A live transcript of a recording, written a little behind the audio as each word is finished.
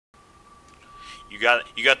You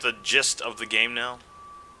got the gist of the game now?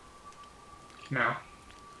 No.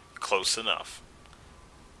 Close enough.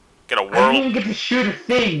 Get a I whirl. didn't even get to shoot a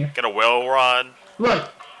thing. Get a whirl rod.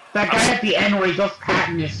 Look, that guy at the end where he goes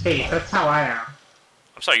patting his face. That's how I am.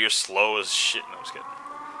 I'm sorry, you're slow as shit. No, I'm just kidding.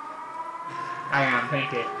 I am.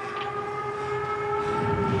 Thank you.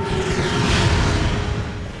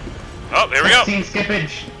 Oh, there we go. Scene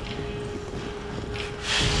skippage.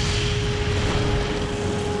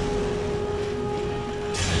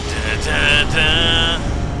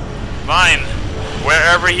 Mine.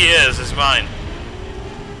 Wherever he is mine.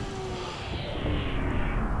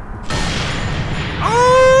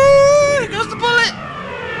 Oh, here goes the bullet.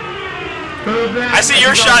 I see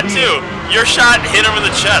your shot too. Your shot hit him in the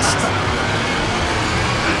chest.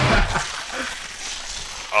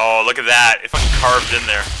 Oh, look at that. It fucking carved in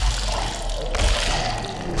there.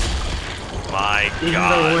 My God. Even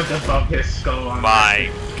though it was above his skull on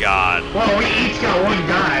My God. Well, we each got one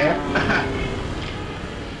guy.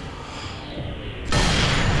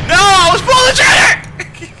 No, I was pulling the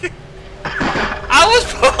trigger! I was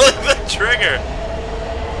pulling the trigger.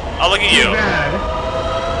 Oh, look at you.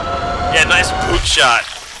 Yeah, nice boot shot.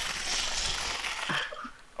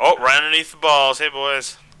 Oh, right underneath the balls. Hey,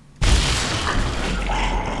 boys.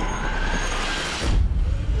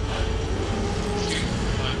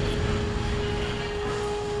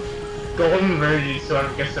 Golden Virgin sort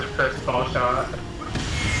of gets the first ball shot.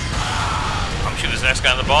 I'm shooting this next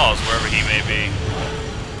guy in the balls, wherever he may be.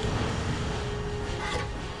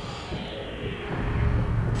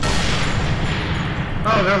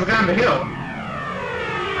 Oh, there was a guy on the hill.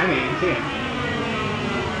 I didn't even see him.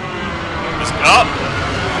 Let's go.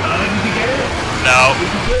 Did you get it? No. Did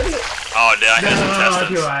you get it? Oh, did I hit his No, intestines?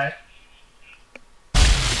 do I?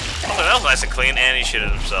 Oh, that was nice and clean, and he shitted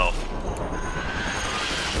himself.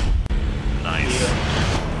 Nice. Yeah.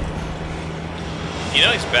 You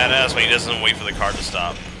know he's badass when he doesn't wait for the car to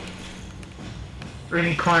stop. Or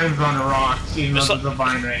he climbs on the rocks, even though There's there's a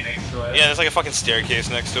vine right next to it. Yeah, there's like a fucking staircase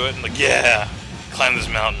next to it, and like, yeah, climb this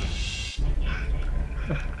mountain.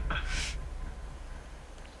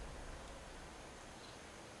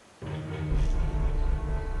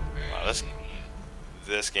 Wow,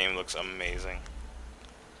 this game looks amazing.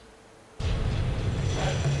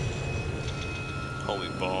 Holy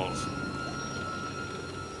balls.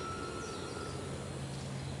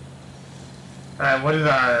 Alright, what is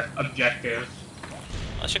our objective?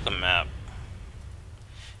 Let's check the map.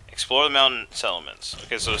 Explore the mountain settlements.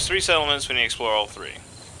 Okay, so there's 3 settlements, we need to explore all 3.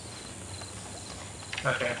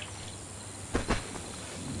 Okay.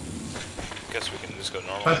 Guess we can just go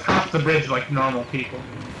normal. Let's cross the bridge like normal people.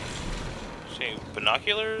 See,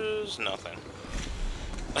 binoculars? Nothing.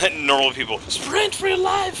 Normal people. Sprint for your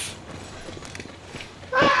life!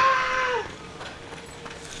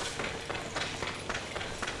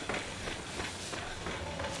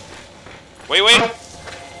 Wait, wait! Oh.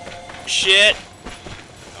 Shit!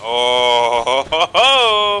 Oh, ho, ho,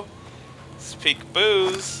 ho. Speak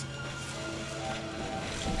booze.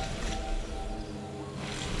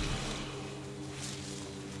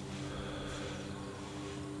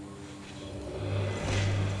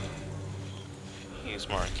 He's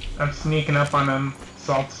smart. I'm sneaking up on him,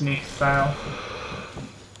 salt sneak style.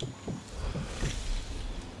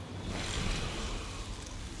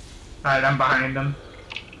 Alright, I'm behind him.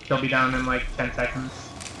 He'll be down in like 10 seconds.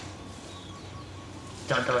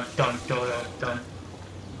 Dun dun dun dun dun dun.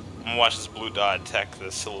 I'm gonna watch this blue dot attack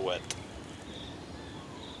the silhouette.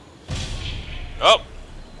 Oh!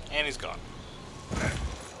 And he's gone.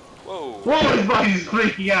 Whoa. Whoa, his body's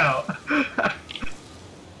freaking out!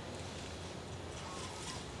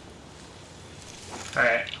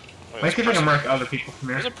 Alright. Let's see if I can mark other people from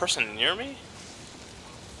here. There's a person near me?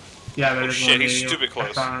 Yeah, there's shit, one he's near you. stupid close.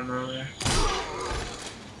 I saw him earlier.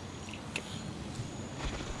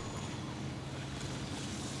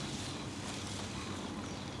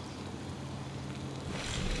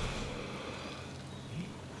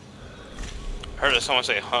 I heard someone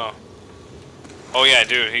say, huh. Oh yeah,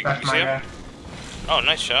 dude, you That's see my him? guy. Oh,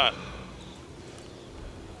 nice shot.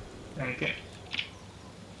 Thank you.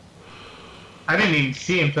 I didn't even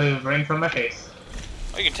see him until he was right in front of my face.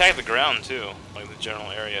 Oh, you can tag the ground too, like the general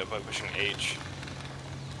area by pushing H.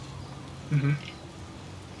 Mm-hmm.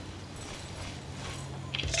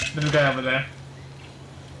 There's a guy over there.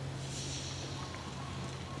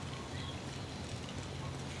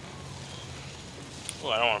 Oh,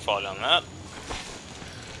 I don't want to fall down that.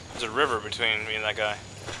 There's a river between me and that guy.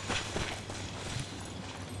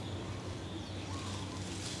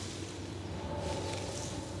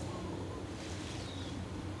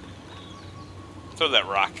 Throw that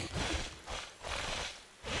rock.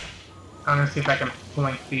 I'm gonna see if I can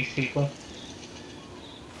flank these people.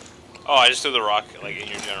 Oh, I just threw the rock, like, in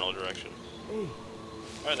your general direction.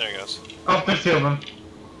 Alright, there he goes. Oh, there's two of them.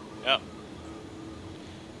 Yep.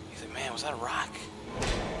 He's like, man, was that a rock?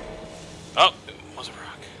 Oh, it was a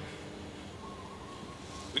rock.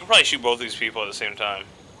 We can probably shoot both these people at the same time.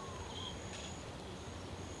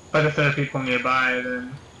 But if there are people nearby,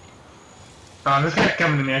 then... Oh, this guy's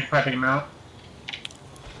coming to me. I can probably take him out.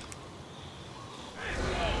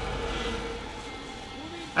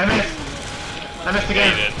 I missed! I missed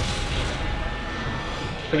again! Yeah, you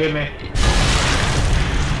Forgive me.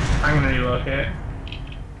 I'm gonna relocate.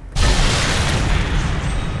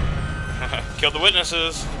 did. Killed the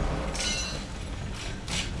witnesses!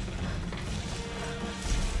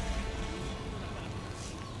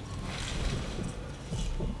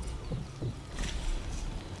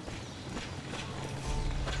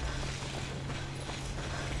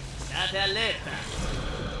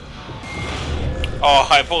 Oh,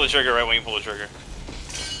 I pulled the trigger right when you pull the trigger.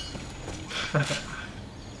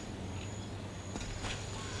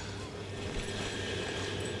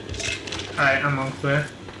 Alright, I'm on clear.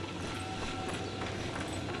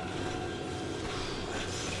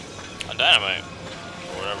 A dynamite.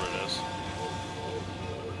 Or whatever it is.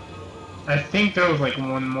 I think there was like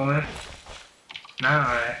one more. Nah,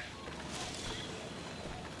 alright.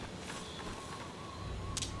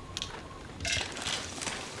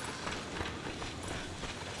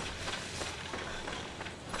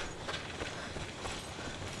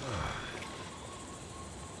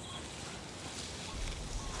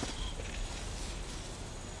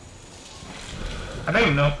 I don't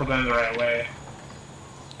even know if we're going the right way.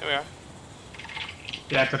 Here we are.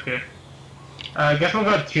 Yeah, it's okay. I guess we'll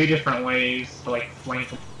go two different ways to like flank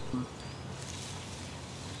them.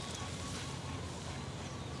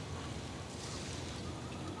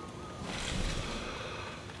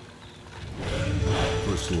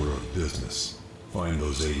 First order of business. Find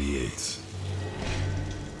those 88s.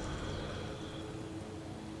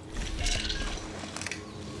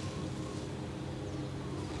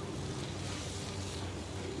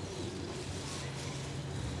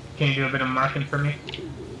 Can you do a bit of marking for me?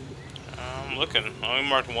 I'm looking. I only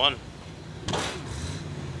marked one.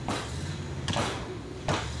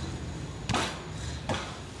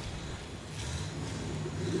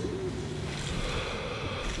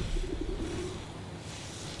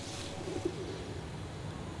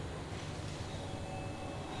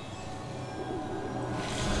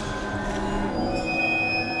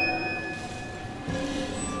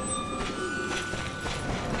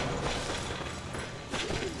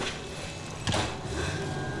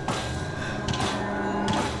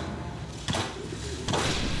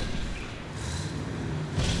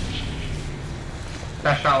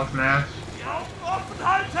 That shot was mass.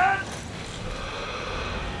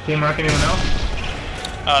 Can you mark anyone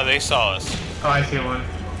else? They saw us. Oh, I see one.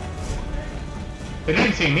 They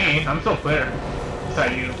didn't see me. I'm still clear. Is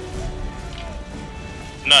that you?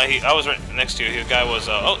 No, I was right next to you. The guy was,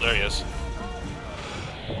 oh, there he is.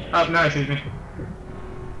 Oh, no, he sees me.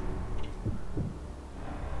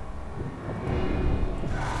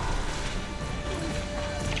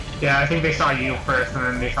 Yeah, I think they saw you first, and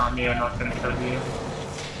then they saw me, and not finished with you.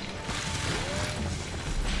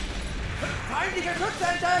 Feindlicher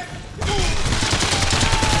Schutzentdeck!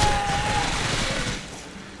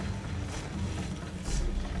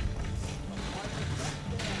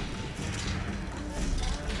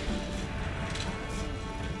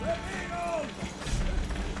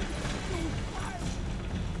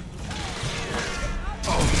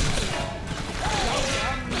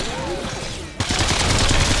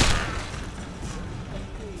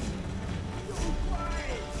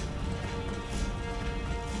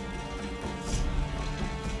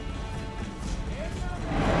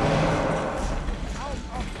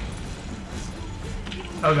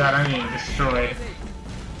 Oh god, I'm getting destroyed.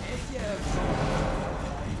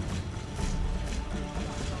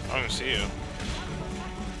 I don't even see you.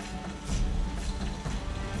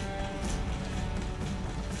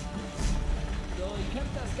 So, ich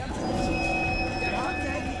kämpfe das Ganze zu. Der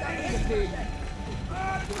Panzer liegt eingefegt.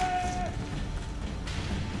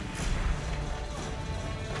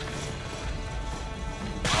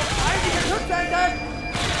 Feindlicher Schutzentdeck!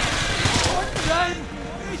 Unten bleiben!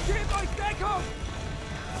 Ich gebe euch Deckung!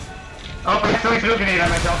 Oh, I still grenade on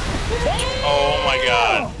myself. Oh my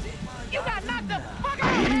god. You got knocked the fuck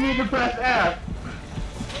I didn't need to press F.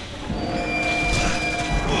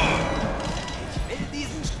 Ich will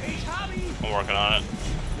diesen Stich haben! I'm working on it.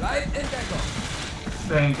 Bleibt in Deckung!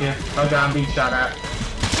 Thank you. Oh god, I'm being shot at.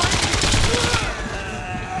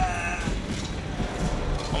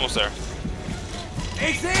 Almost there.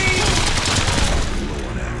 Ich sehe ihn!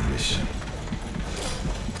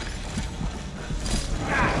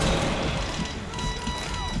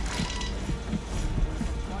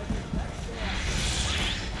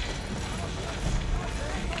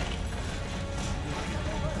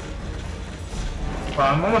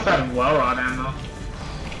 Well, I'm almost out of well rod ammo.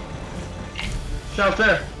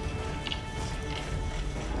 Shelter!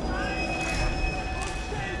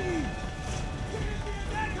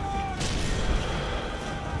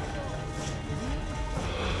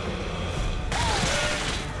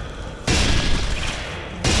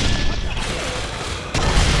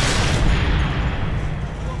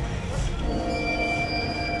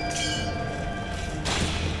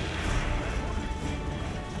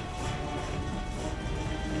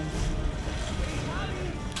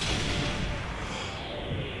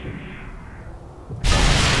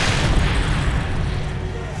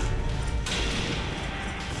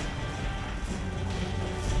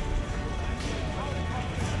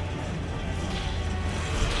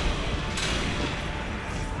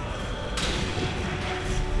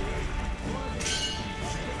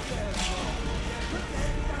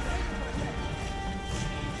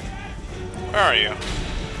 Where are you?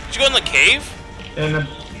 Did you go in the cave? In the...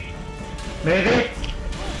 Maybe?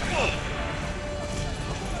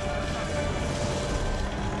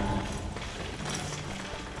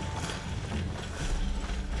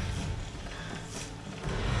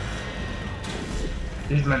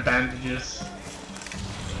 These are my bandages.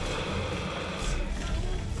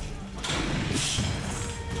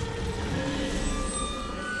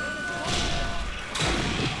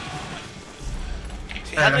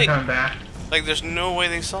 See, how I'm they, coming back. like, there's no way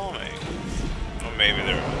they saw me. Or maybe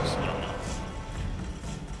there was. I don't know.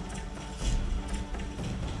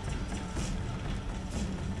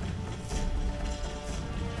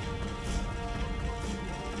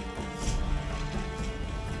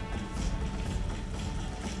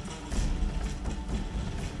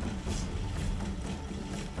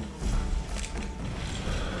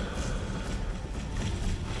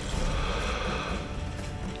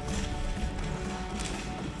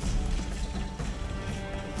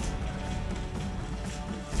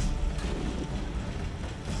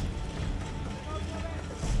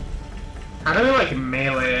 How do we like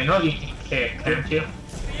melee? I know you can kick, can't you?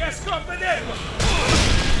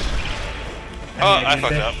 Oh, I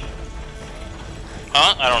fucked up.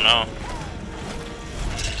 Huh? I don't know.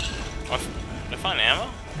 Did I find ammo?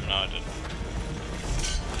 No, I didn't.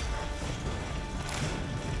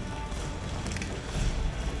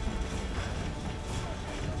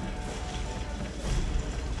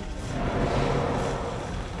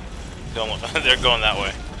 They're going that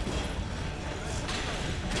way.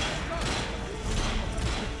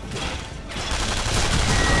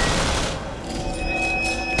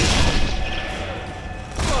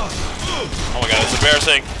 Oh my god, it's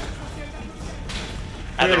embarrassing.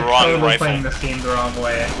 I had the wrong totally rifle. playing this game the wrong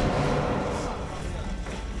way.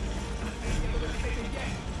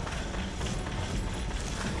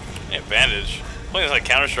 Yeah, bandage. Playing this like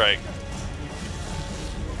Counter-Strike.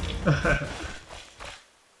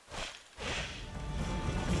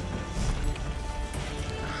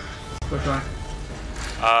 Which one?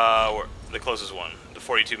 The closest one. The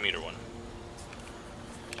 42-meter one.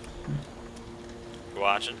 You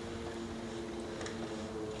watching?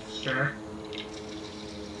 Sure.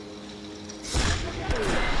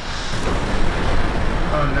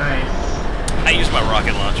 Oh, nice. I use my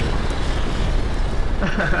rocket launcher.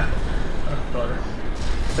 Of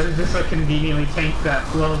course. Does this like conveniently tank that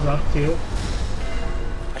blows up too?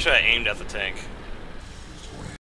 I should have aimed at the tank.